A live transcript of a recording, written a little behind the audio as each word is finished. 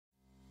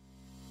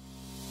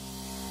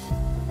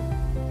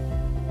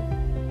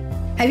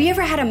Have you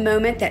ever had a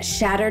moment that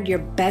shattered your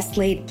best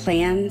laid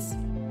plans?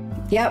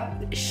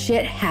 Yep,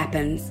 shit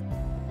happens.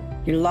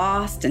 You're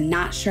lost and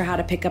not sure how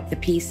to pick up the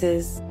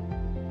pieces.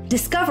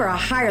 Discover a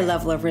higher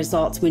level of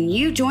results when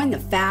you join the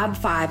Fab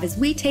Five as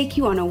we take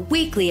you on a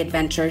weekly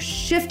adventure,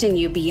 shifting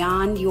you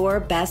beyond your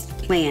best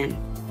plan.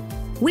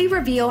 We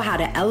reveal how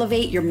to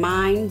elevate your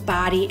mind,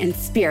 body, and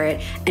spirit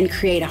and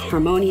create a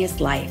harmonious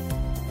life.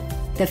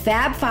 The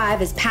Fab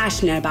Five is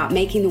passionate about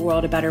making the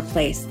world a better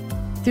place.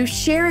 Through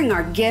sharing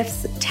our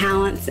gifts,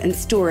 talents, and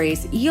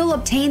stories, you'll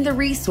obtain the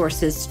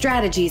resources,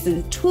 strategies,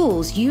 and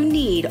tools you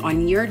need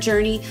on your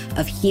journey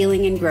of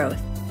healing and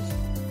growth.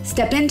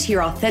 Step into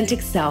your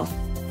authentic self,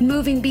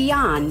 moving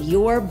beyond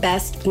your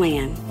best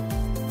plan.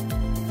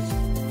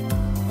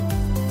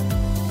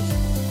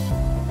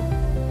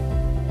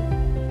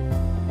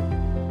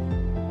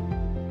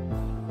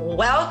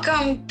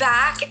 Welcome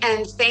back,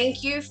 and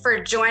thank you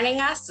for joining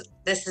us.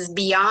 This is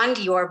Beyond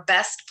Your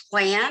Best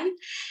Plan,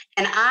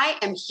 and I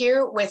am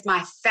here with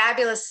my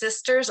fabulous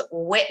sisters,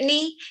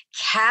 Whitney,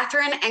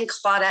 Catherine, and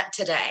Claudette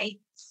today.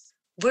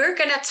 We're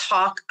going to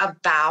talk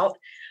about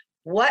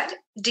what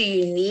do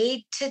you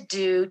need to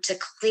do to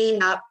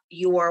clean up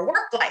your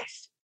work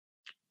life.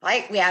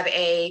 Like, we have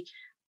a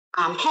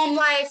home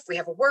life, we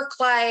have a work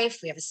life,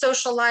 we have a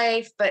social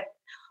life, but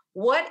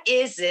what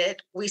is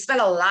it? We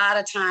spend a lot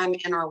of time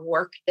in our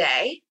work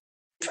day,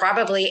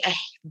 probably a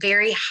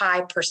very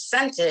high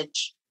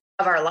percentage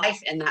of our life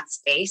in that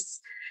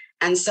space.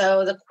 And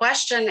so the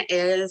question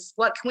is,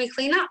 what can we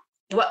clean up?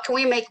 What can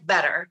we make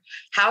better?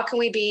 How can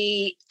we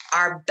be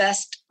our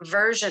best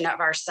version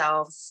of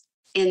ourselves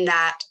in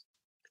that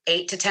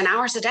 8 to 10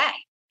 hours a day?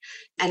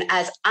 And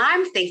as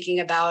I'm thinking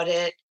about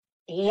it,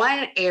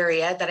 one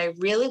area that I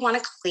really want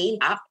to clean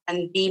up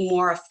and be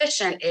more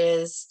efficient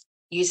is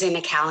using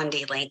a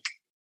Calendly link.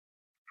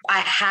 I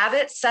have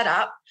it set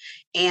up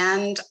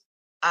and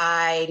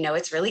I know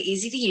it's really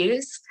easy to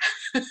use,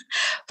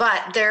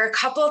 but there are a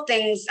couple of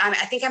things. I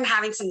think I'm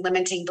having some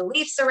limiting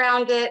beliefs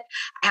around it.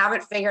 I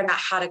haven't figured out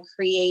how to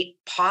create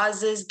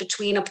pauses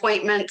between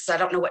appointments. I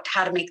don't know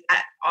how to make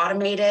that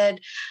automated.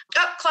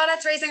 Oh,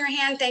 Claudette's raising her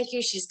hand. Thank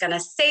you. She's going to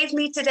save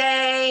me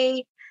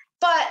today.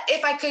 But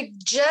if I could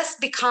just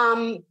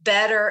become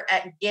better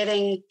at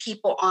getting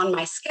people on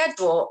my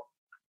schedule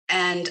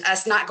and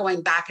us not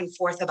going back and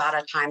forth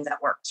about a time that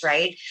works,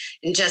 right?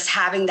 And just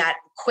having that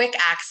quick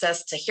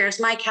access to here's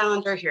my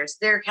calendar, here's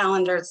their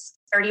calendar, it's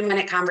a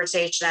 30-minute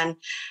conversation.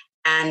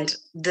 And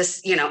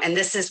this, and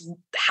this is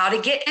how to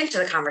get into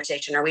the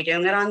conversation. Are we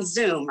doing it on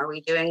Zoom? Are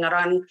we doing it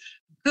on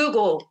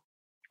Google?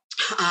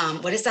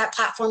 What is that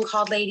platform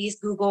called, ladies?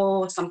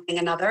 Google something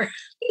another.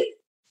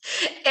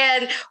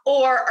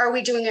 Or are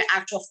we doing an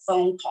actual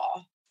phone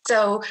call?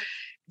 So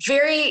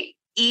very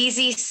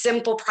easy,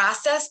 simple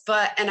process,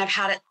 and I've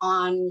had it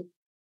on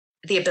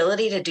the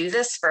ability to do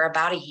this for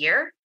about a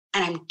year,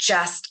 and I'm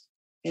just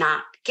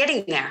not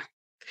getting there.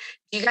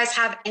 Do you guys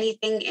have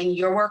anything in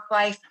your work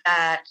life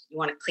that you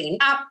want to clean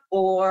up,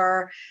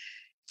 or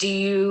do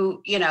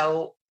you,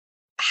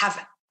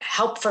 have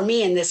help for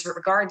me in this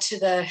regard to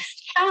the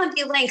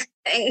Calendly link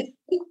thing?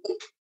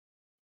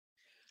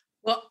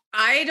 Well,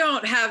 I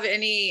don't have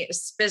any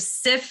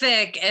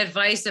specific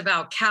advice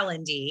about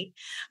Calendly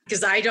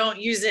because I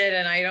don't use it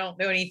and I don't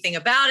know anything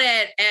about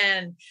it.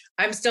 And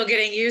I'm still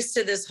getting used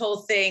to this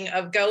whole thing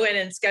of go in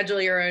and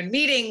schedule your own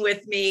meeting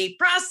with me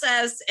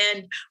process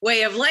and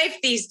way of life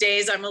these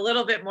days. I'm a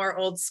little bit more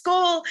old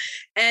school.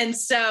 And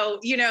so,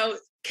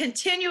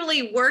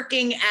 continually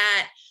working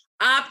at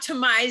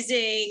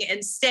optimizing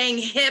and staying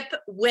hip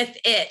with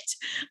it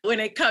when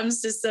it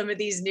comes to some of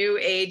these new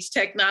age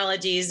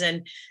technologies.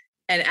 And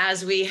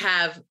as we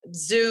have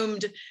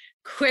zoomed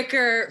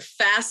quicker,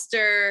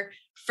 faster,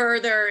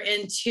 further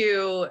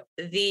into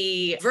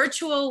the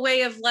virtual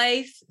way of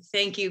life,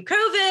 thank you,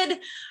 COVID,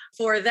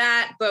 for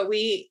that. But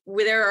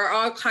there are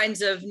all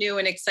kinds of new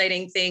and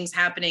exciting things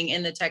happening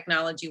in the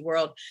technology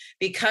world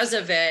because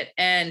of it.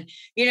 And,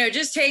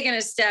 just taking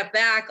a step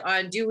back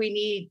on what do we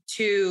need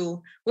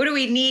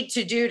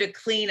to do to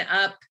clean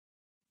up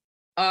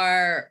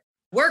our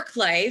work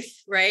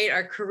life, right?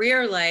 Our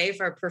career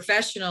life, our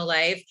professional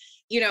life.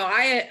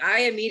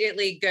 I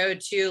immediately go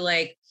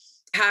to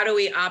how do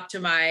we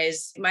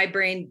optimize? My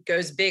brain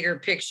goes bigger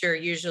picture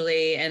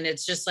usually. And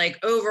it's just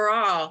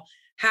overall,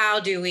 how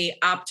do we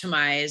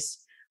optimize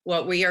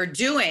what we are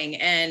doing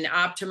and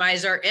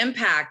optimize our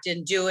impact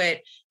and do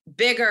it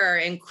bigger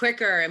and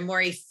quicker and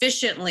more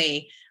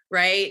efficiently,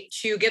 right?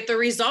 To get the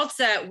results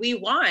that we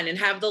want and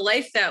have the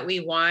life that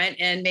we want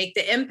and make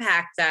the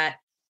impact that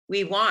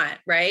we want,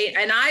 right?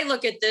 And I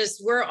look at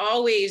this, we're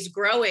always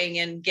growing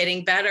and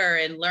getting better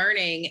and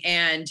learning.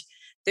 And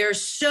there's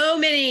so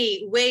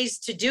many ways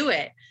to do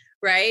it,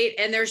 right?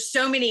 And there's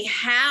so many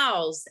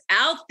hows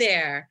out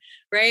there,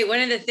 right?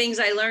 One of the things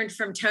I learned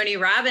from Tony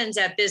Robbins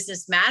at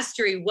Business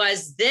Mastery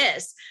was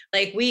this,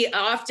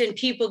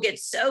 people get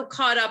so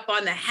caught up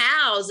on the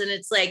hows and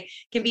it's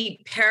can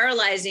be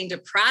paralyzing to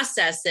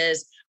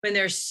processes when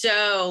there's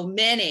so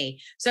many.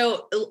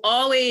 So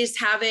always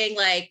having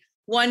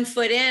one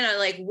foot in on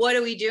like, what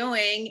are we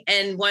doing?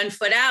 And 1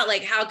 foot out,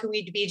 like, how can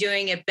we be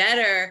doing it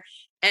better?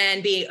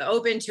 And be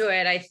open to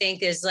it, I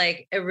think, is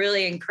like a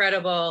really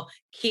incredible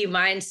key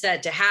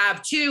mindset to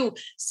have, to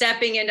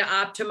stepping into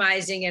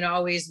optimizing and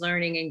always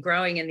learning and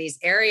growing in these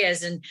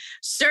areas. And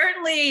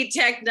certainly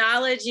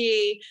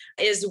technology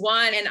is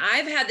one. And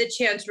I've had the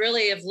chance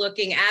really of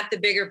looking at the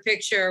bigger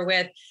picture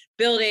with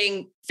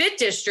building Fit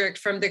District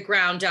from the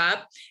ground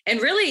up.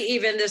 And really,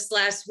 even this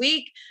last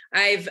week,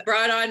 I've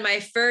brought on my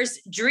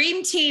first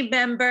Dream Team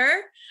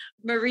member,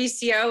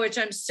 Mauricio, which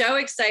I'm so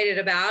excited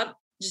about.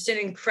 Just an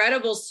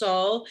incredible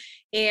soul.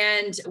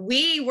 And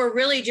we were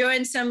really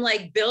doing some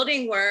like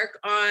building work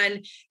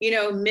on,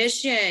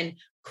 mission,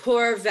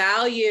 core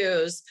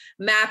values,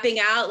 mapping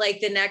out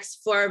like the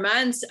next 4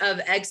 months of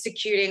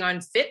executing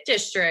on Fit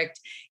District.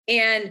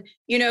 And,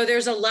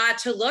 there's a lot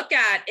to look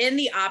at in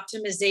the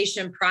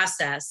optimization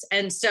process.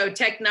 And so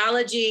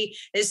technology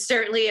is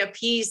certainly a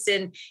piece,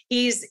 and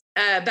he's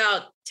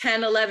about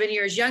 10, 11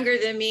 years younger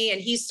than me.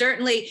 And he's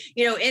certainly,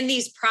 in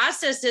these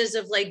processes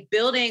of like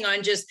building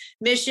on just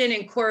mission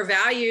and core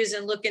values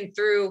and looking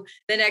through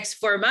the next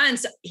 4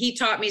 months, he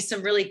taught me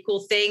some really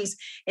cool things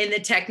in the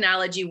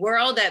technology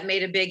world that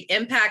made a big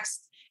impact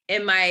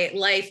in my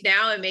life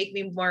now and make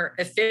me more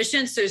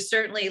efficient. So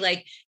certainly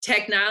like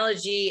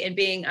technology and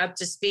being up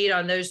to speed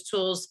on those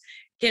tools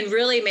can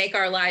really make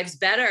our lives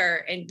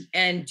better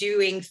and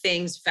doing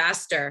things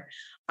faster.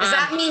 Does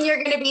that mean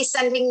you're going to be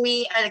sending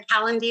me a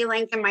Calendly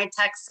link in my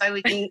text so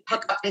we can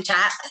hook up and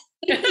chat?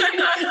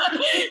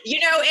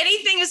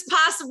 Anything is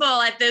possible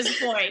at this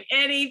point.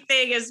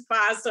 Anything is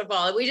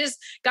possible. We just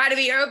got to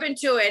be open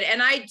to it.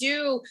 And I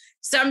do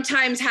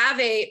sometimes have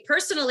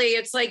personally,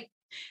 it's like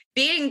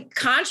being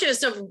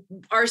conscious of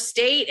our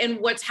state and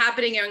what's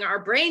happening in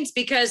our brains,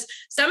 because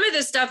some of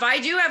this stuff I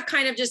do have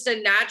kind of just a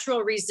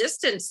natural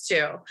resistance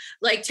to,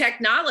 like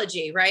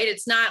technology, right?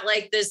 It's not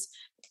like this,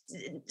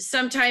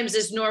 sometimes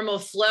this normal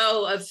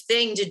flow of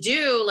thing to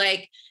do,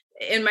 like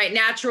in my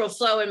natural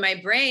flow in my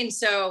brain.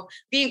 So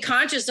being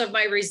conscious of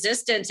my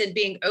resistance and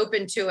being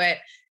open to it.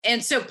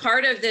 And so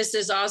part of this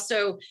is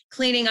also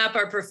cleaning up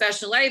our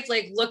professional life,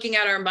 like looking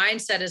at our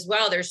mindset as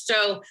well. There's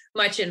so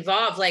much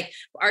involved. Like,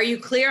 are you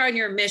clear on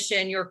your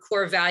mission, your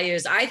core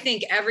values? I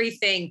think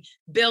everything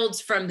builds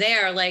from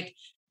there. Like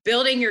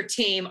building your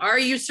team. Are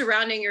you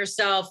surrounding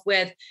yourself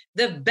with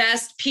the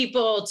best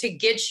people to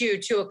get you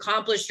to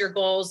accomplish your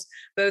goals,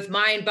 both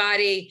mind,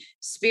 body,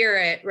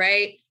 spirit,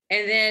 right?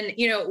 And then,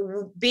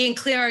 being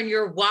clear on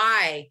your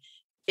why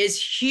is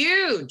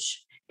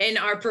huge in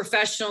our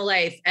professional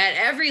life at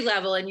every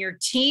level in your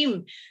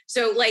team.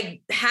 So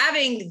like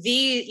having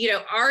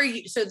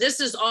so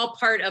this is all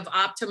part of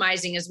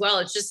optimizing as well.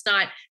 It's just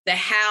not the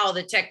how,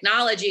 the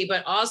technology,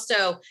 but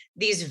also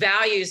these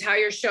values, how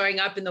you're showing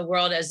up in the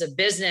world as a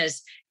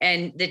business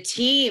and the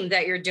team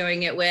that you're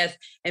doing it with,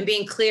 and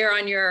being clear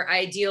on your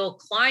ideal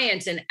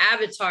clients and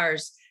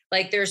avatars.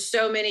 Like there's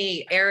so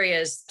many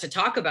areas to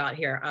talk about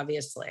here,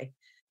 obviously.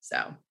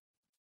 So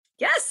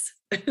yes,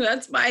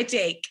 that's my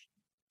take.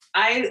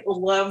 I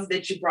love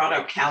that you brought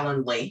up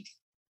Calendly,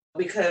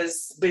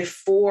 because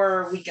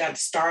before we got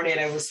started,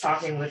 I was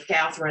talking with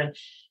Catherine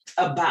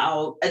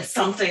about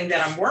something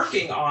that I'm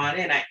working on,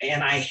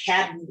 and I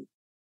hadn't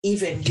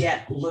even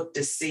yet looked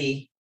to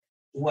see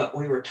what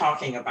we were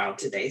talking about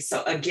today.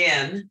 So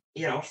again,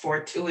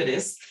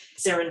 fortuitous,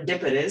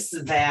 serendipitous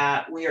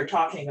that we are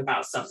talking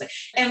about something.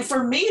 And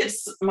for me,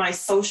 it's my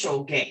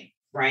social game.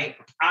 Right?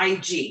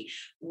 IG.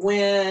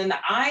 When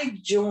I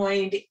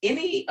joined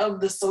any of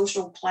the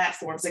social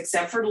platforms,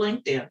 except for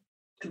LinkedIn,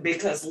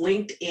 because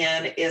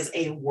LinkedIn is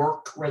a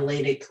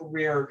work-related,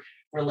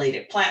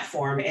 career-related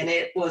platform, and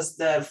it was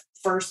the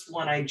first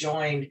one I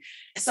joined.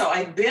 So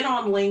I've been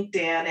on LinkedIn,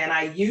 and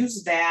I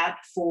use that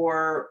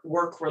for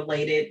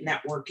work-related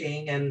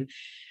networking and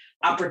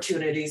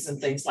opportunities and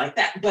things like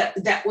that. But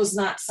that was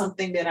not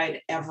something that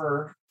I'd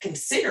ever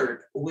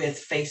considered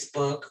with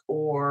Facebook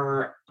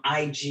or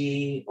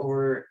IG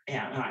or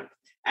I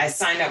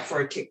signed up for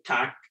a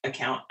TikTok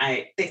account.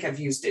 I think I've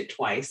used it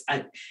twice.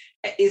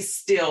 It's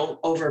still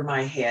over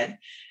my head.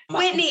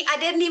 Whitney, I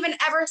didn't even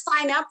ever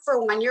sign up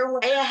for one. You're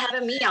way ahead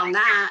of me on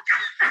that.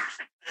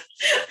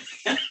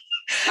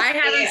 I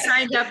haven't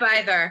signed up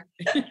either.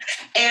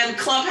 And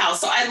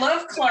Clubhouse. So I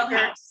love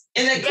Clubhouse.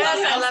 And then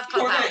I love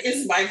Clubhouse.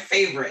 Is my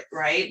favorite,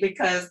 right?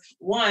 Because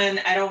one,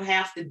 I don't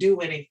have to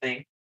do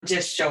anything,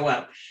 just show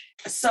up.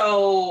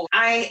 So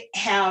I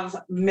have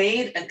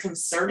made a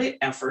concerted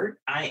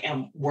effort. I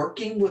am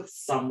working with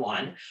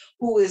someone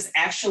who is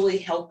actually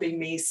helping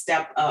me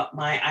step up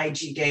my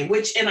IG game,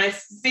 and I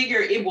figure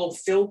it will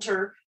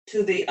filter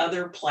to the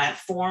other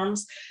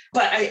platforms.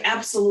 But I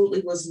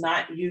absolutely was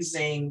not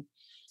using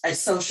a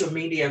social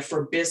media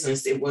for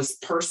business. It was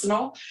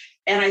personal.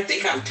 And I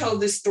think I've told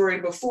this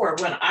story before.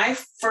 When I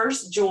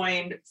first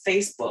joined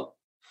Facebook,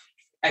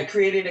 I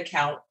created an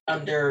account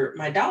under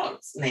my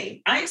dog's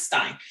name,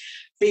 Einstein,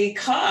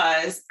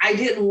 because I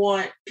didn't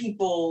want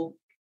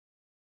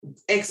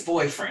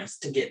ex-boyfriends,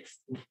 to get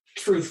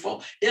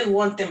truthful, didn't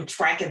want them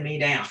tracking me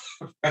down,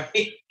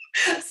 right?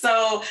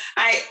 So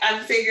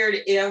I figured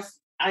if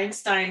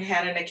Einstein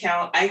had an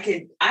account, I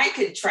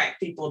could track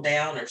people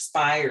down or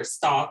spy or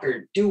stalk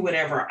or do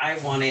whatever I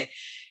wanted.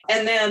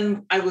 And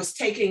then I was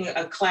taking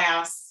a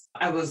class.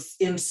 I was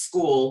in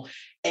school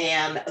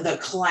and the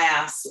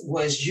class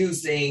was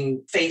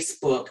using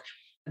Facebook,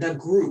 the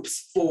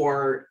groups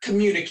for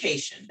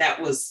communication.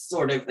 That was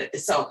sort of it.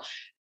 So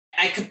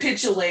I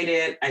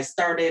capitulated. I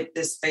started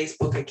this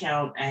Facebook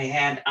account. I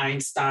had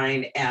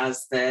Einstein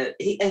as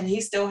and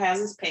he still has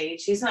his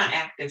page. He's not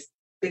active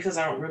because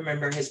I don't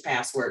remember his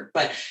password,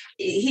 but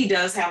he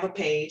does have a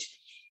page.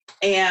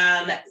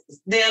 And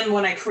then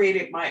when I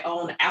created my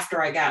own,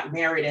 after I got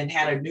married and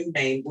had a new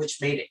name,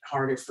 which made it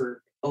harder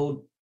for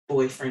old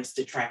boyfriends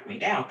to track me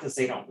down because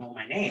they don't know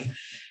my name,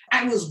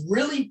 I was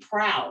really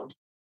proud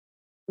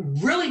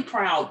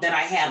that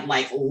I had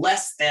like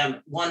less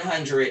than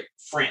 100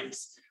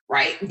 friends,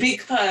 right?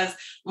 Because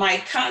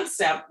my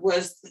concept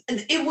was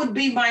it would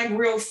be my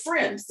real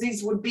friends.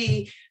 These would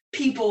be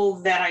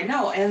people that I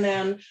know. And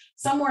then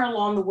somewhere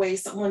along the way,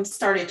 someone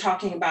started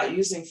talking about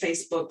using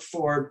Facebook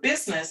for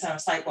business. And I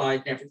was like, well,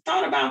 I'd never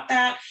thought about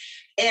that.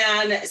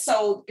 And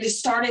so it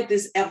started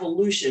this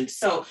evolution.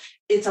 So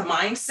it's a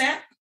mindset,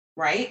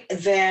 right?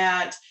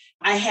 That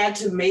I had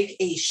to make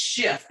a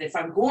shift. If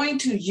I'm going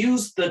to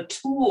use the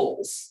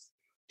tools,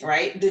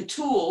 right? The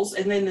tools,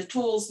 and then the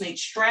tools need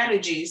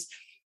strategies.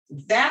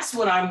 That's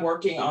what I'm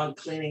working on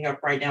cleaning up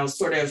right now,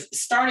 sort of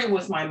starting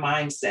with my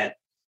mindset,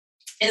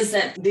 is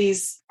that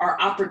these are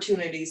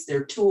opportunities,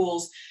 they're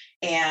tools,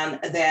 and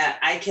that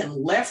I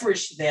can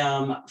leverage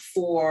them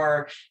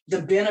for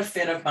the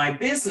benefit of my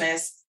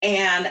business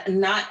and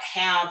not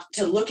have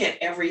to look at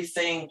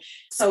everything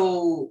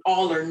so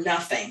all or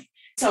nothing.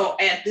 So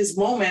at this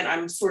moment,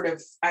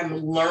 I'm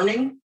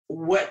learning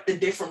what the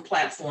different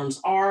platforms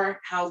are,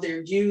 how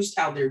they're used,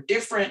 how they're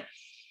different,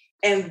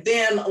 and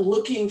then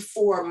looking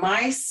for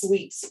my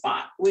sweet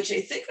spot, which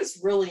I think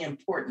is really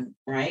important,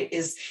 right?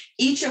 Is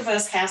each of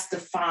us has to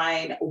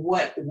find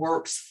what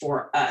works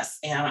for us.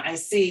 And I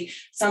see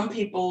some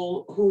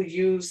people who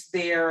use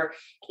their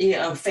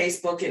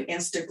Facebook and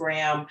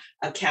Instagram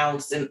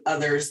accounts, and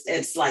others,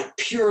 it's like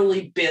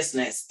purely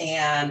business,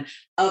 and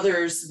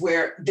others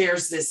where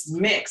there's this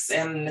mix.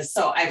 And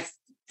so I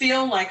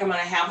feel like I'm going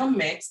to have a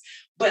mix,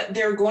 but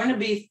there are going to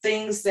be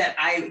things that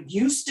I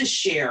used to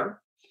share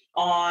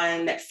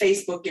on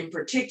Facebook in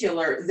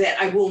particular that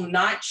I will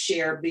not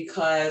share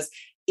because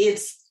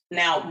it's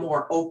now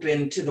more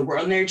open to the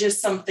world. And there are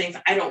just some things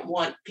I don't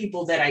want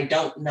people that I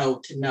don't know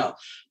to know.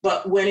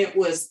 But when it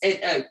was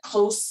a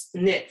close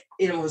knit,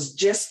 it was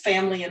just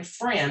family and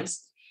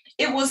friends,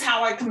 it was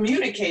how I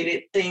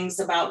communicated things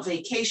about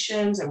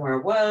vacations and where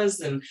I was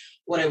and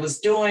what I was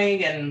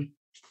doing and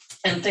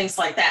things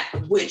like that,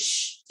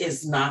 which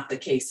is not the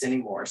case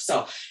anymore.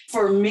 So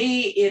for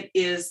me,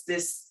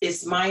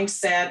 it's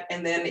mindset.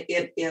 And then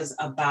it is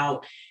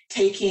about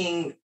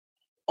taking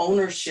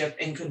ownership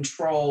and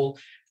control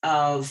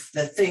of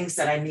the things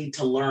that I need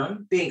to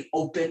learn, being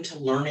open to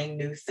learning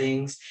new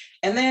things,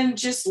 and then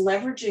just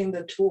leveraging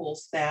the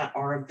tools that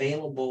are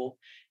available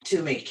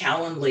to me.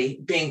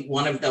 Calendly being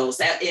one of those.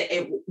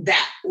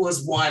 That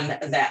was one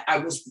that I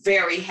was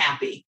very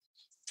happy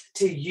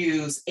to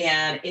use,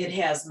 and it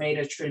has made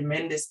a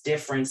tremendous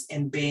difference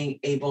in being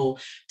able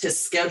to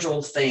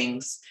schedule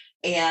things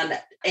and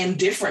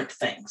different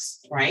things,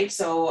 right?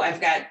 So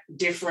I've got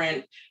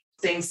different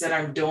things that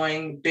I'm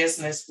doing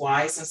business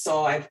wise, and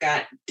so I've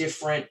got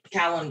different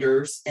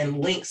calendars and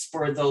links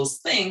for those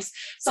things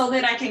so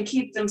that I can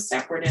keep them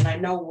separate and I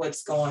know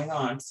what's going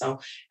on.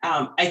 So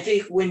I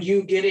think when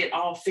you get it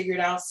all figured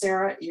out,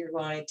 Sarah, you're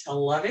going to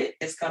love it.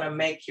 It's going to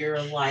make your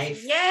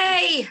life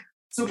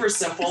super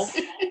simple.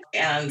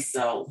 And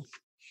so,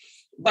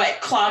 but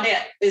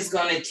Claudette is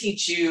going to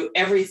teach you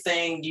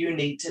everything you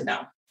need to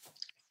know.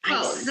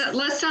 Well,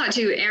 let's not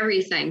do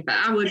everything, but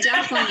I will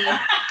definitely,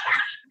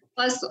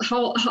 let's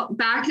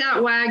back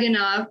that wagon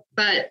up,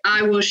 but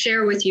I will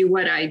share with you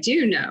what I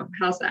do know.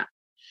 How's that?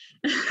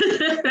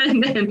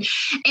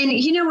 and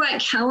you know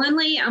what,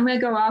 Calendly, I'm going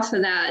to go off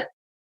of that.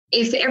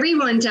 If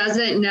everyone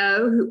doesn't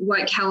know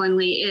what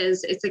Calendly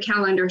is, it's a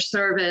calendar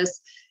service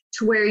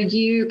to where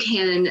you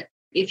can,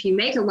 if you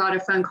make a lot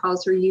of phone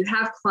calls or you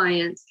have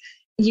clients,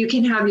 you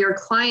can have your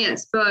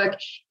clients book.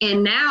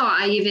 And now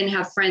I even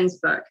have friends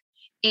book.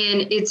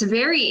 And it's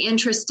very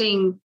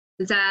interesting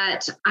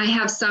that I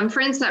have some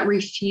friends that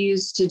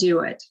refuse to do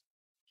it.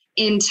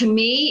 And to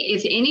me,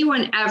 if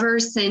anyone ever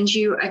sends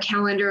you a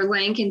calendar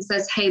link and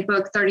says, hey,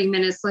 book 30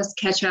 minutes, let's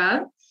catch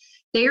up,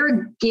 they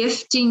are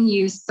gifting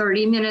you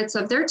 30 minutes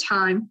of their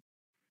time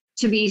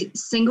to be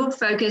single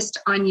focused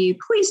on you.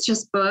 Please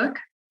just book.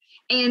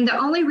 And the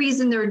only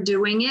reason they're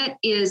doing it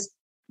is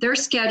their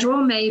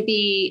schedule may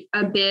be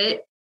a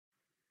bit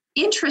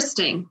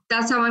interesting.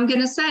 That's how I'm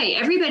going to say.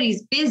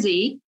 Everybody's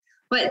busy,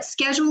 but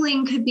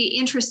scheduling could be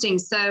interesting.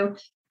 So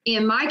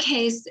in my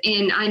case,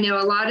 and I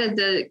know a lot of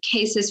the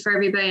cases for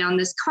everybody on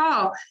this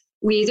call,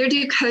 we either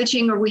do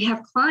coaching or we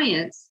have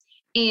clients.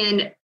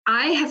 And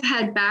I have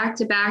had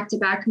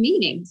back-to-back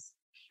meetings.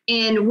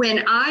 And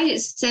when I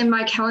send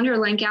my calendar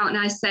link out and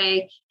I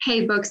say,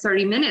 hey, book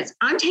 30 minutes,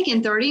 I'm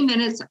taking 30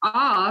 minutes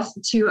off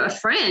to a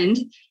friend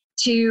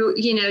to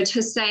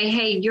say,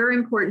 hey, you're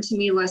important to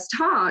me, let's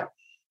talk.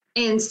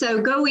 And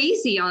so go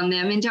easy on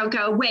them and don't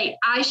go, wait,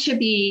 I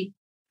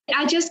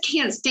just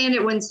can't stand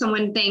it when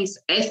someone thinks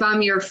if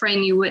I'm your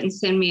friend, you wouldn't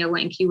send me a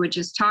link. You would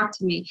just talk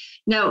to me.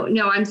 No,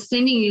 I'm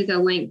sending you the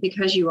link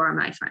because you are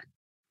my friend.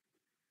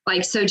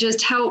 So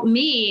just help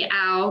me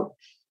out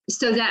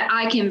so that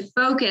I can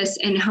focus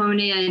and hone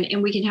in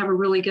and we can have a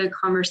really good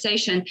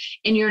conversation.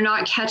 And you're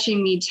not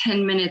catching me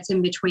 10 minutes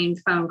in between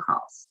phone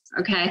calls.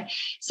 Okay.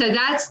 So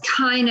that's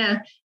kind of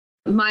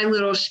my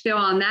little spiel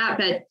on that.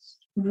 But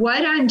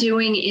what I'm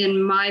doing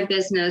in my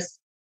business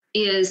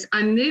is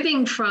I'm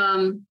moving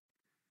from,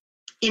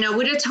 I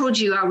would have told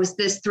you I was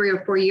this 3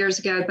 or 4 years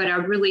ago, but I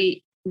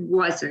really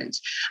wasn't.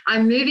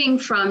 I'm moving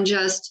from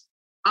just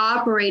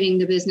operating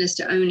the business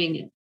to owning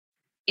it.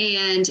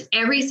 And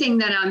everything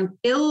that I'm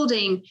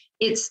building,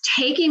 it's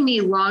taking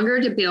me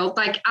longer to build.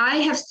 Like I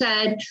have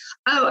said,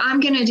 I'm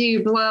going to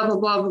do blah, blah,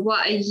 blah, blah,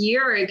 blah a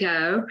year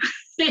ago.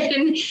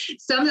 And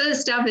some of the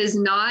stuff is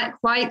not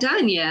quite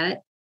done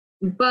yet.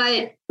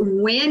 But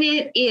when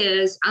it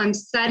is, I'm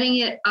setting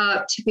it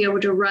up to be able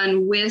to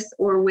run with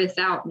or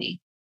without me.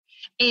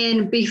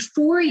 And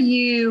before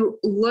you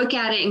look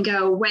at it and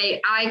go,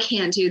 wait, I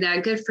can't do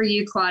that. Good for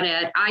you,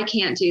 Claudette. I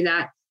can't do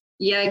that.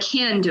 Yeah, I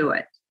can do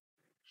it.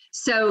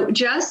 So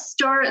just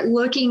start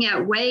looking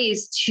at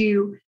ways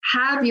to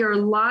have your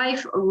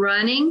life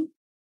running,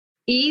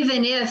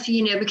 even if,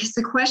 because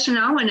the question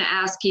I want to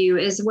ask you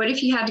is, what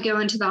if you had to go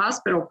into the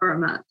hospital for a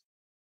month?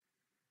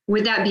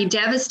 Would that be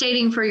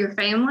devastating for your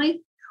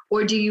family?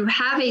 Or do you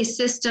have a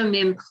system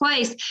in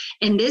place?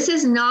 And this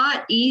is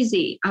not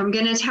easy. I'm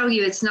going to tell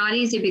you it's not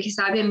easy because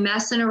I've been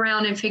messing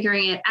around and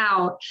figuring it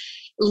out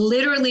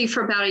literally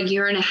for about a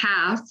year and a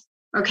half.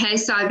 Okay,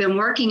 so I've been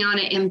working on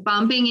it and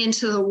bumping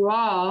into the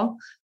wall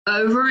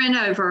over and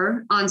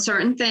over on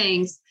certain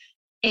things.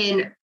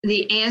 And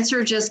the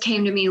answer just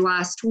came to me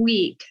last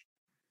week.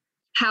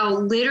 How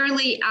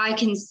literally I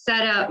can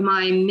set up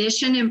my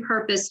mission and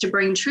purpose to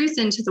bring truth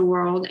into the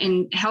world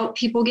and help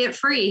people get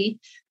free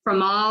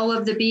from all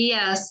of the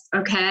BS,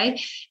 okay?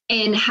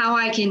 And how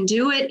I can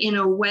do it in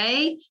a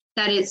way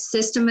that it's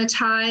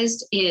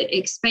systematized, it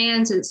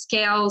expands, it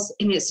scales,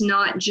 and it's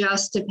not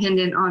just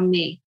dependent on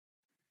me.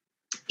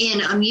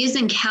 And I'm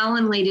using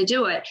Calendly to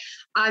do it.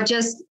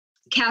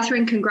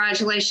 Catherine,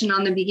 congratulations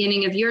on the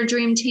beginning of your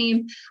dream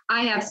team.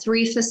 I have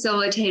 3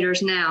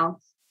 facilitators now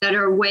that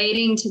are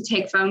waiting to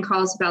take phone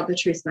calls about the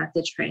Truth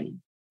Method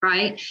training,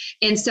 right?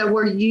 And so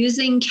we're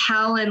using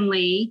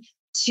Calendly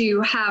to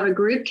have a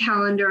group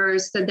calendar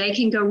so they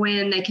can go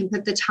in, they can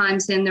put the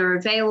times in, they're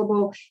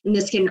available, and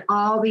this can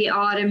all be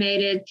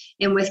automated.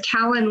 And with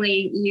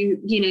Calendly,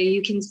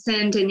 you can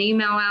send an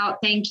email out,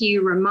 thank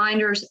you,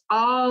 reminders,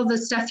 all the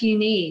stuff you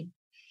need.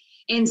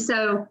 And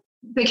so,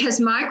 because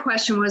my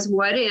question was,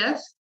 what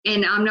if,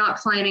 and I'm not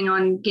planning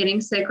on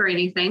getting sick or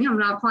anything, I'm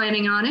not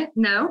planning on it,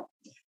 no.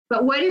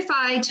 But what if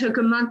I took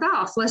a month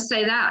off? Let's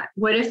say that.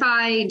 What if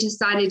I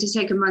decided to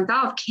take a month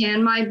off?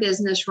 Can my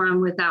business run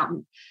without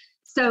me?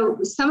 So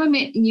some of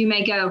you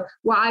may go,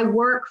 well, I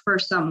work for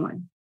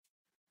someone.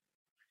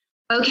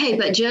 Okay,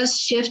 but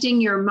just shifting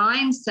your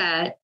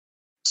mindset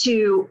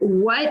to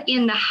what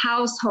in the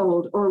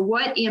household or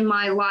what in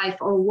my life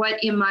or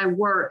what in my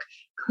work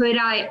could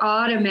I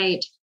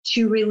automate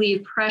to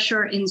relieve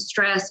pressure and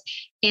stress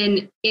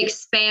and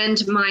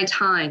expand my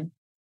time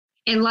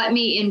and let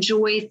me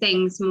enjoy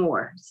things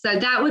more? So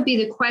that would be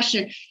the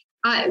question.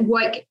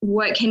 What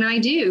can I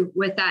do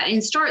with that?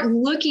 And start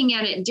looking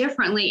at it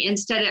differently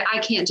instead of, I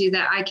can't do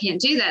that. I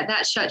can't do that.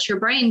 That shuts your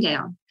brain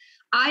down.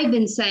 I've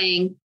been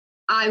saying,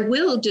 I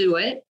will do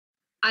it.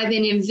 I've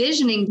been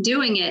envisioning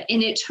doing it.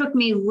 And it took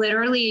me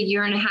literally a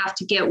year and a half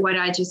to get what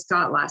I just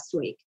got last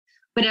week.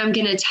 But I'm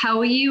going to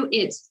tell you,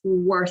 it's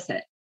worth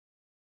it.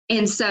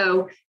 And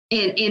so,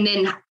 and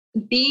then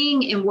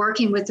being and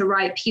working with the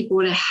right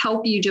people to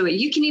help you do it.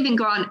 You can even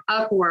go on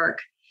Upwork.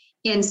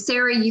 And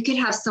Sarah, you could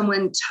have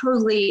someone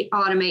totally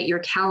automate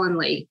your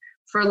Calendly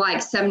for like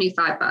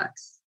 $75.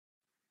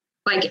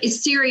 Like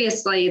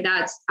seriously,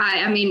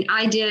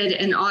 I did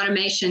an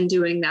automation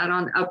doing that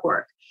on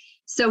Upwork.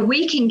 So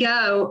we can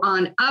go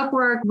on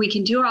Upwork, we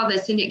can do all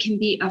this and it can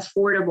be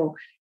affordable.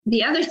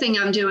 The other thing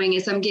I'm doing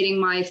is I'm getting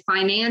my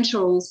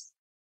financials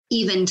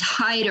even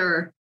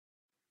tighter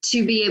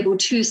to be able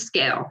to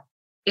scale,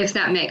 if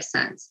that makes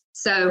sense.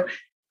 So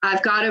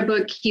I've got a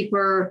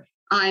bookkeeper.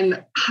 I'm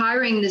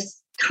hiring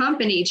this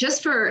company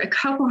just for a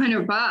couple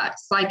 $100.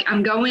 Like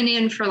I'm going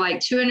in for like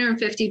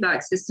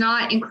 $250. It's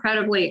not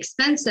incredibly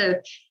expensive.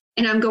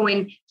 And I'm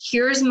going,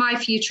 here's my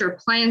future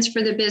plans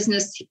for the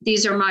business.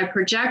 These are my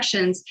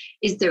projections.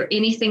 Is there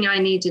anything I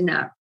need to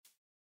know?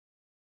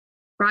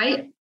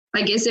 Right?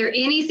 Like, is there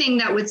anything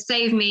that would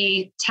save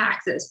me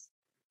taxes?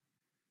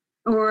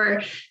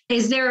 Or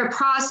is there a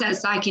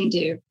process I can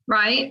do?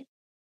 Right?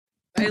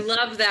 I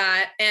love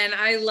that. And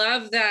I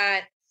love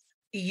that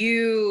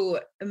you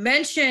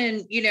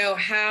mentioned,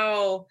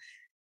 how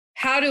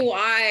how do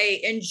I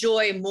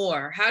enjoy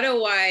more? How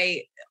do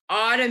I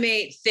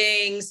automate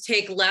things,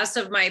 take less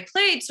of my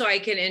plate so I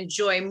can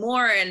enjoy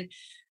more? And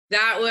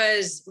that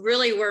was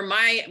really where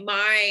my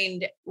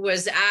mind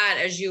was at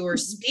as you were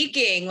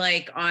speaking,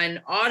 like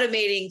on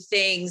automating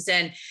things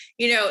and,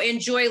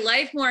 enjoy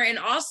life more, and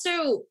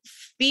also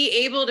be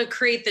able to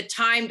create the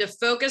time to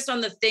focus on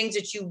the things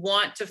that you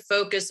want to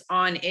focus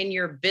on in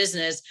your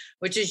business,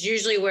 which is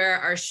usually where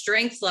our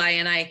strengths lie.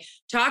 And I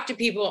talk to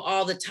people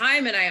all the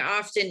time, and I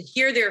often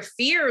hear their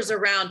fears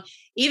around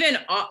even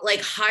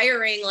like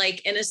hiring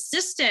like an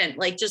assistant,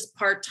 like just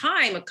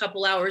part-time, a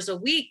couple hours a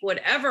week,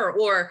 whatever,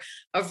 or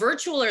a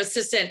virtual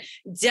assistant,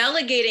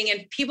 delegating.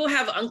 And people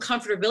have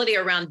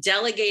uncomfortability around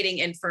delegating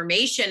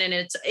information. And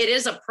it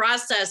is a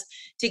process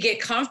to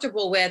get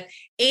comfortable with.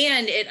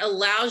 And it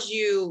allows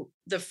you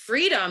the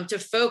freedom to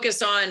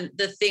focus on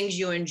the things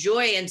you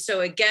enjoy. And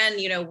so again,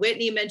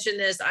 Whitney mentioned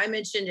this, I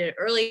mentioned it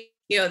earlier,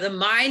 the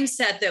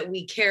mindset that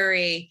we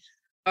carry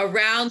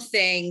around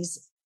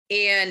things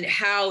and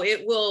how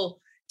it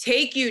will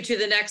take you to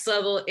the next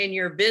level in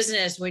your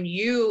business when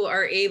you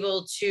are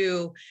able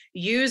to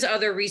use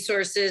other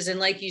resources. And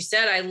like you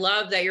said, I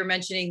love that you're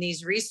mentioning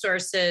these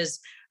resources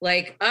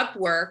like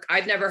Upwork.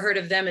 I've never heard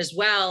of them as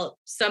well.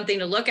 Something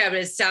to look at, but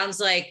it sounds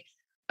like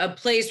a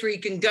place where you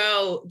can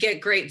go get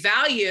great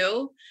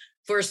value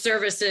for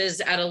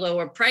services at a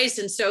lower price.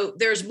 And so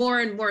there's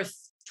more and more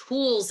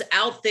tools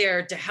out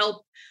there to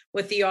help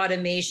with the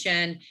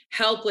automation,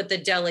 help with the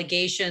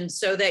delegation,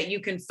 so that you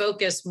can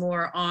focus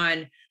more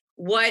on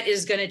what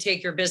is going to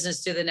take your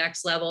business to the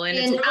next level. And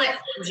it's really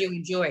things you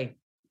enjoy.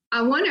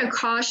 I want to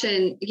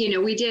caution,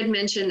 we did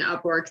mention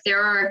Upwork.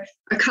 There are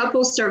a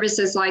couple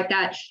services like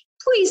that.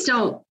 Please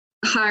don't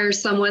hire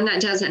someone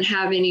that doesn't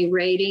have any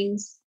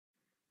ratings.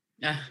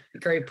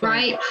 Great point.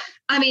 Right?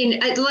 I mean,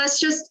 let's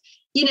just,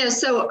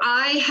 so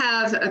I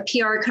have a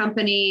PR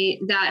company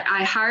that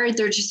I hired.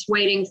 They're just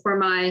waiting for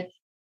my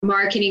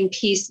marketing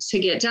piece to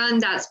get done.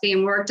 That's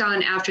being worked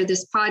on after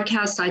this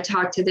podcast. I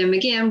talk to them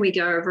again. We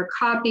go over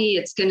copy.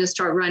 It's going to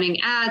start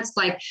running ads,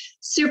 like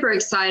super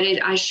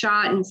excited. I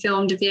shot and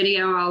filmed a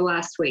video all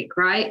last week,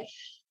 right?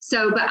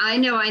 So, but I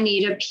know I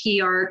need a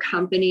PR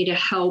company to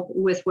help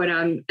with what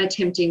I'm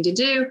attempting to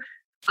do.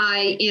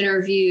 I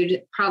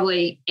interviewed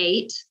probably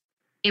 8.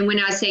 And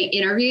when I say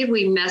interviewed,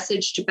 we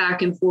messaged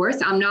back and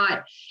forth.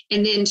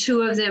 And then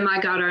 2 of them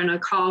I got on a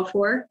call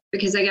for,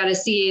 because I got to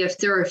see if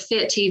they're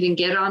fit to even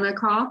get on a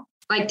call.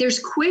 Like, there's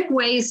quick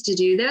ways to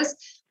do this,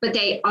 but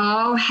they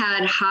all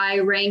had high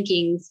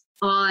rankings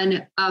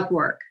on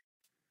Upwork.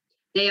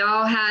 They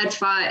all had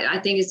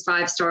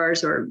 5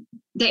 stars, or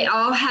they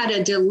all had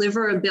a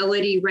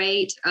deliverability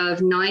rate of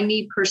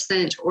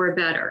 90% or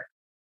better.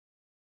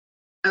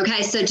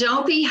 Okay, so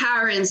don't be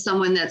hiring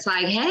someone that's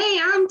like, hey,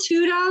 I'm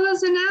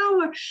 $2 an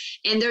hour,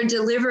 and their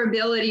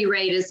deliverability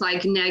rate is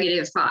like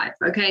 -5.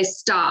 Okay,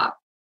 stop.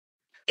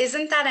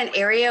 Isn't that an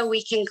area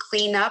we can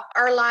clean up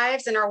our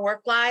lives and our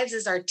work lives,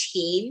 is our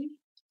team?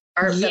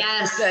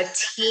 Yes. The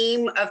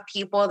team of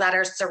people that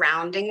are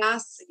surrounding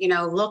us,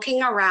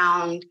 looking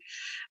around.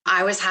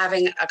 I was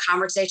having a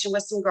conversation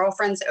with some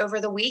girlfriends over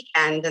the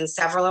weekend, and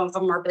several of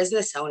them are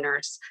business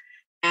owners.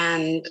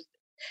 And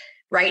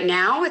right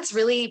now, it's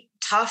really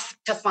tough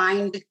to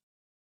find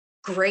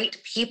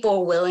great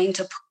people willing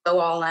to go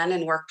all in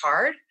and work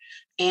hard.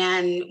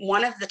 And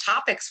one of the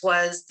topics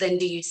was, then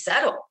do you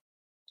settle?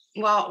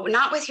 Well,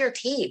 not with your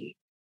team.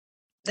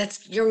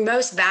 That's your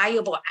most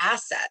valuable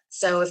asset.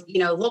 So if,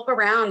 look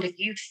around, if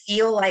you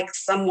feel like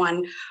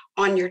someone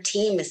on your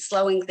team is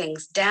slowing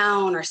things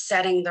down or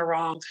setting the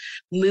wrong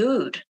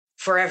mood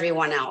for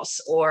everyone else,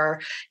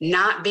 or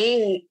not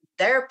being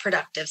their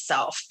productive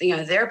self,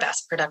 their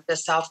best productive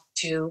self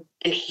to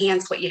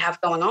enhance what you have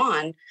going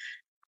on,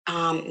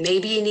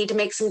 maybe you need to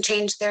make some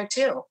change there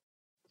too.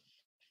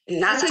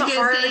 And that's a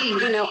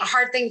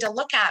hard thing to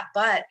look at,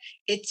 but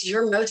it's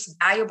your most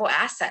valuable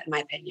asset, in my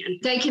opinion.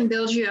 They can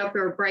build you up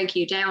or break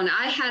you down.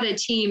 I had a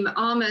team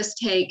almost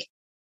take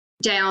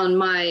down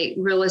my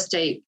real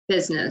estate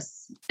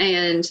business.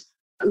 And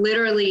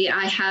literally,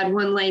 I had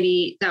one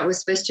lady that was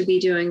supposed to be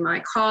doing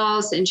my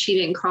calls, and she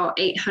didn't call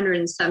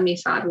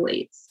 875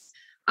 leads.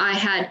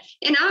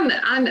 And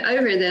I'm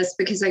over this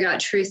because I got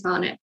truth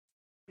on it.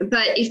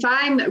 But if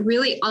I'm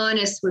really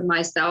honest with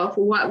myself,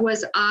 what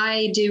was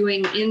I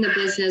doing in the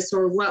business,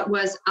 or what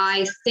was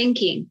I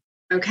thinking,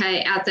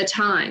 at the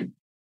time?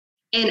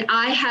 And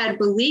I had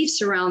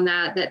beliefs around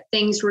that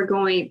things were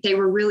they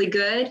were really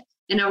good,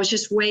 and I was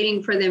just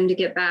waiting for them to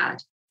get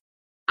bad.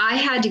 I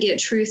had to get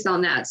truth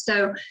on that.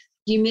 So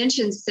you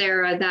mentioned,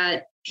 Sarah,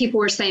 that people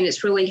were saying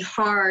it's really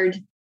hard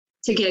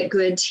to get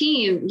good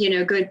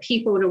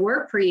people to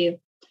work for you.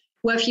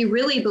 Well, if you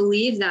really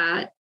believe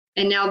that,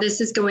 and now this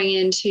is going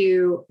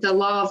into the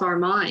law of our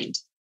mind,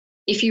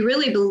 if you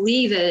really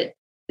believe it,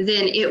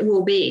 then it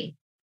will be.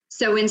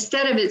 So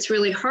instead of it's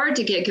really hard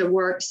to get good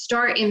work,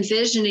 start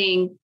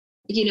envisioning,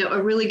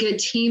 a really good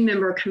team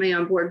member coming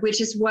on board,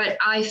 which is what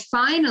I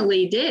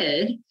finally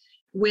did.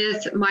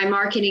 with my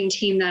marketing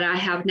team that I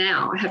have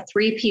now. I have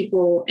 3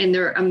 people and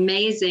they're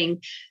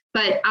amazing.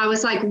 But I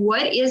was like,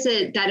 what is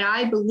it that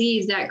I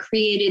believe that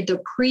created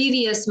the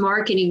previous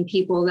marketing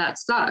people that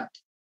sucked?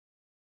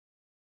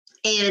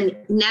 And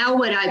now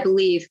what I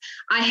believe,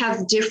 I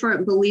have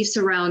different beliefs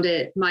around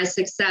it, my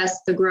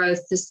success, the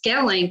growth, the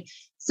scaling.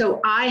 So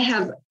I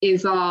have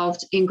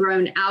evolved and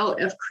grown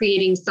out of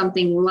creating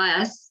something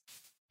less.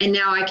 And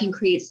now I can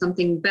create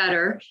something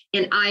better.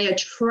 And I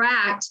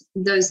attract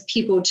those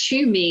people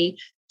to me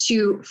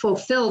to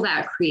fulfill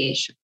that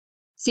creation.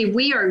 See,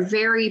 we are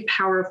very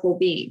powerful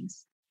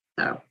beings.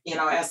 So,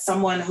 as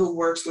someone who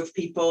works with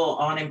people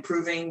on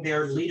improving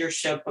their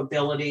leadership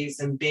abilities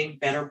and being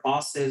better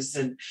bosses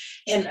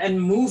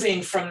and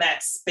moving from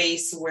that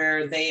space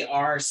where they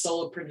are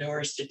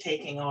solopreneurs to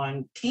taking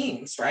on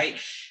teams, right?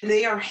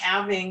 They are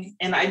having,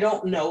 and I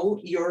don't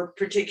know your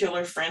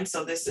particular friend,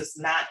 so this is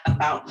not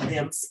about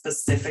them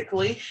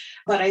specifically,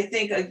 but I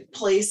think a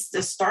place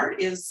to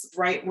start is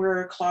right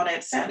where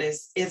Claudette said,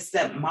 is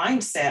that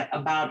mindset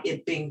about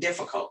it being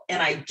difficult.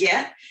 And I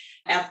get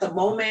at the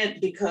moment,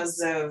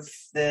 because of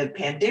the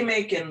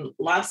pandemic and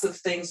lots of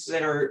things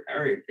that are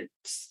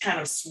kind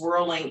of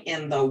swirling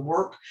in the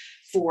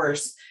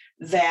workforce,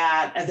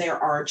 that there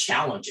are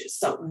challenges.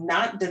 So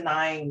not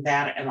denying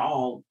that at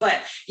all,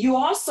 but you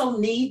also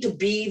need to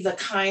be the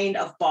kind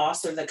of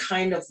boss or the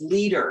kind of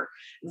leader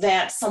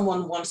that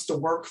someone wants to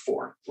work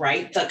for,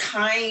 right? The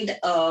kind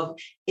of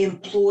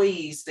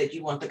employees that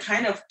you want, the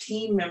kind of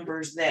team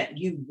members that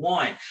you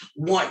want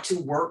to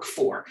work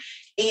for.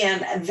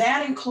 And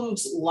that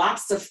includes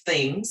lots of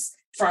things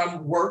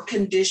from work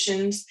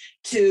conditions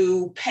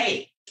to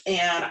pay.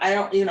 And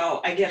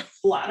I get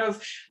a lot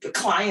of the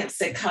clients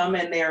that come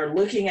and they're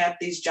looking at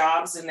these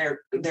jobs and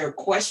they're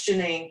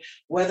questioning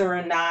whether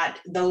or not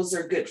those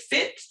are good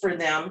fit for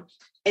them.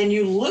 And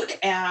you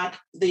look at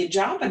the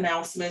job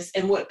announcements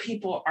and what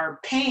people are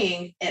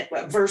paying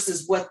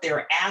versus what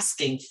they're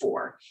asking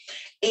for.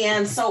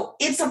 And so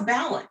it's a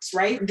balance,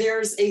 right?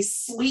 There's a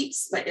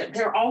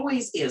there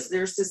always is.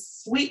 There's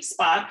this sweet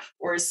spot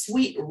or a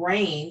sweet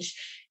range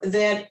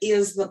that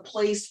is the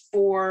place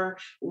for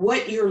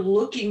what you're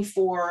looking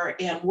for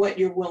and what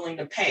you're willing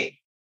to pay.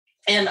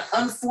 And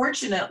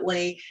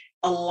unfortunately,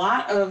 a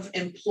lot of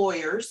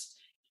employers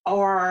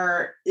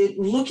are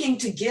looking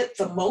to get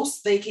the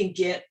most they can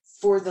get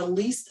for the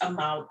least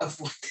amount of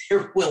what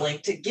they're willing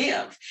to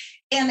give.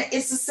 And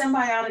it's a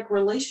symbiotic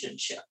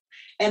relationship.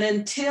 And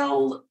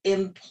until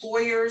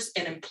employers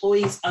and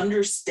employees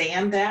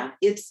understand that,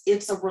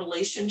 it's a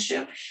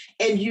relationship.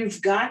 And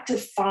you've got to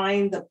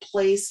find the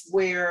place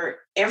where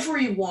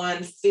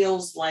everyone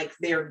feels like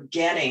they're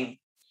getting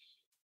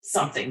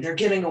something, they're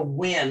getting a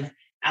win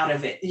out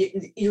of it.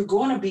 You're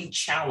going to be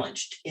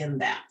challenged in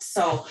that.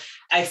 So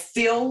I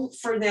feel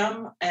for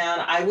them, and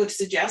I would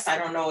suggest, I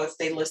don't know if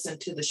they listen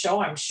to the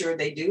show, I'm sure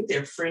they do,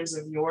 they're friends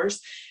of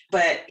yours,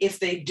 but if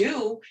they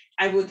do,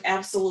 I would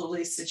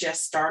absolutely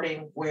suggest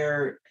starting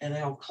where, and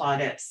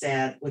Claudette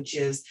said, which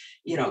is,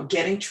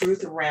 getting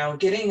truth around,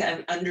 getting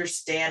an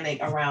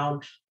understanding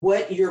around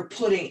what you're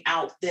putting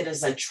out that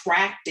is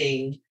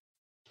attracting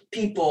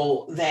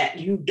people that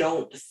you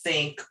don't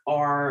think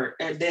are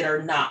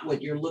not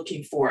what you're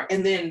looking for,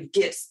 and then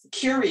get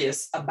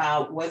curious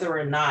about whether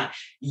or not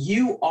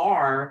you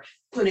are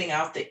putting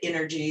out the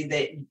energy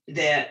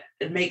that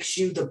makes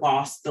you the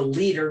boss, the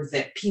leader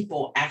that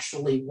people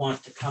actually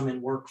want to come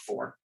and work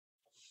for.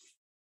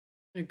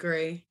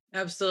 Agree.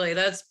 Absolutely.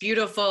 That's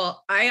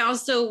beautiful. I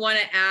also want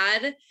to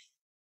add,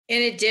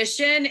 in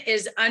addition,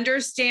 is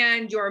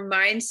understand your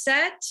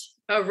mindset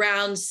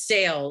around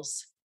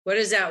sales. What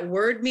does that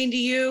word mean to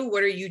you?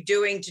 What are you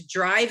doing to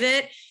drive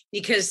it?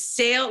 Because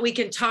we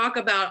can talk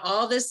about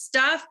all this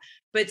stuff,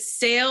 but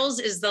sales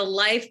is the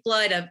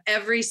lifeblood of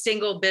every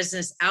single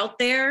business out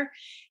there.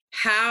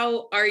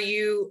 How are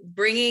you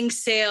bringing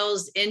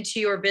sales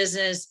into your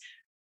business,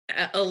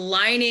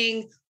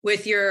 aligning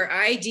with your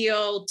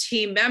ideal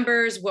team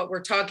members, what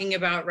we're talking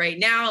about right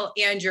now,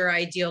 and your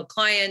ideal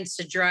clients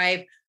to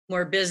drive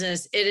more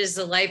business? It is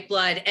the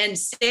lifeblood, and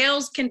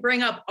sales can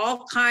bring up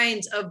all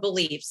kinds of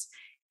beliefs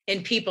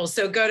in people.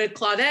 So go to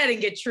Claudette and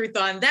get truth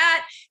on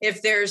that.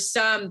 If there's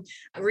some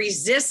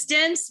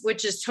resistance,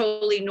 which is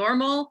totally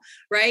normal,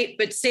 right?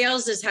 But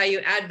sales is how you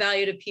add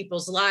value to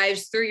people's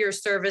lives through your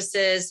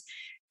services.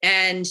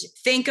 And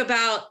think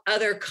about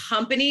other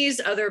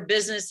companies, other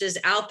businesses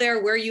out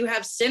there where you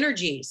have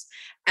synergies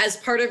as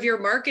part of your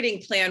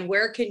marketing plan.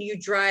 Where can you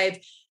drive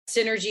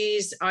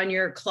synergies on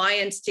your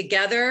clients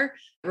together,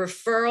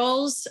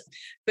 referrals,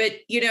 but,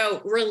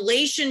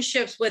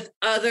 relationships with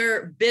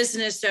other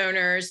business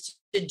owners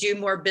to do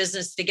more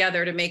business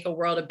together to make a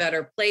world a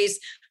better place.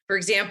 For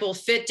example,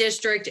 Fit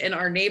District in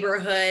our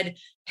neighborhood,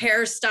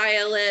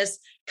 hairstylists,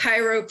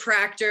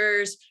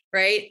 chiropractors,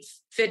 right?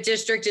 Fit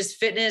District is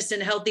fitness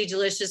and healthy,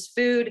 delicious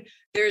food.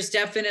 There's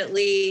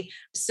definitely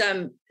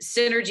some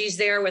synergies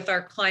there with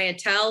our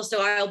clientele.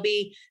 So I'll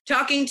be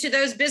talking to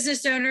those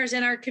business owners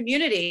in our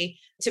community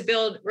to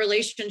build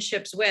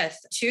relationships with.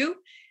 Two,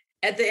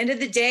 at the end of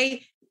the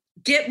day,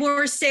 get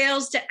more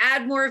sales, to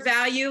add more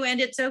value, and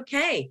it's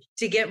okay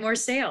to get more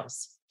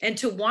sales and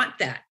to want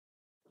that.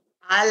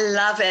 I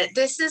love it.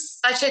 This is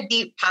such a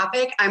deep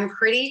topic. I'm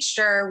pretty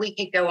sure we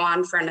could go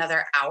on for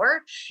another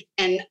hour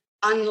and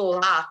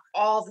unlock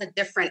all the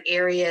different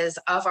areas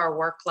of our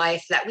work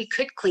life that we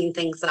could clean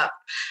things up.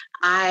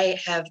 I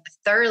have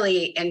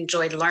thoroughly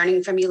enjoyed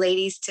learning from you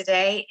ladies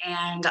today,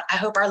 and I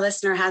hope our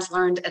listener has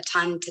learned a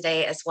ton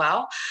today as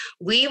well.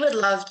 We would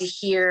love to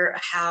hear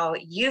how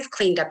you've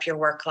cleaned up your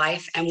work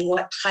life and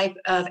what type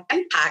of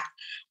impact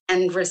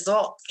and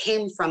results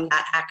came from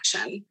that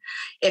action.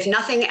 If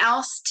nothing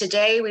else,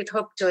 today we've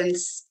hoped to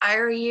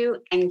inspire you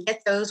and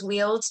get those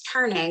wheels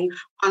turning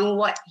on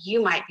what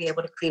you might be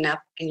able to clean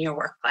up in your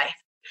work life.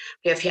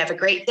 We hope you have a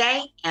great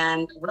day,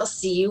 and we'll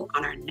see you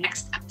on our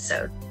next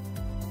episode.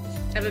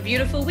 Have a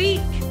beautiful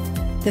week.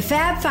 The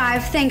Fab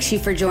Five thanks you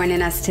for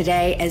joining us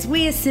today as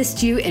we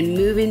assist you in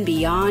moving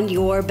beyond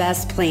your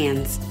best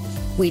plans.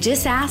 We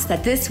just ask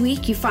that this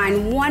week you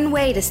find one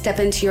way to step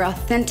into your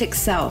authentic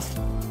self.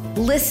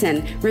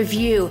 Listen,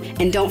 review,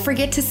 and don't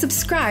forget to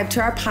subscribe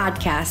to our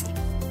podcast.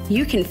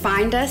 You can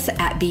find us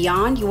at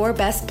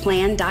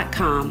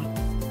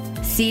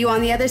beyondyourbestplan.com. See you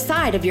on the other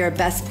side of your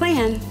best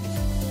plan.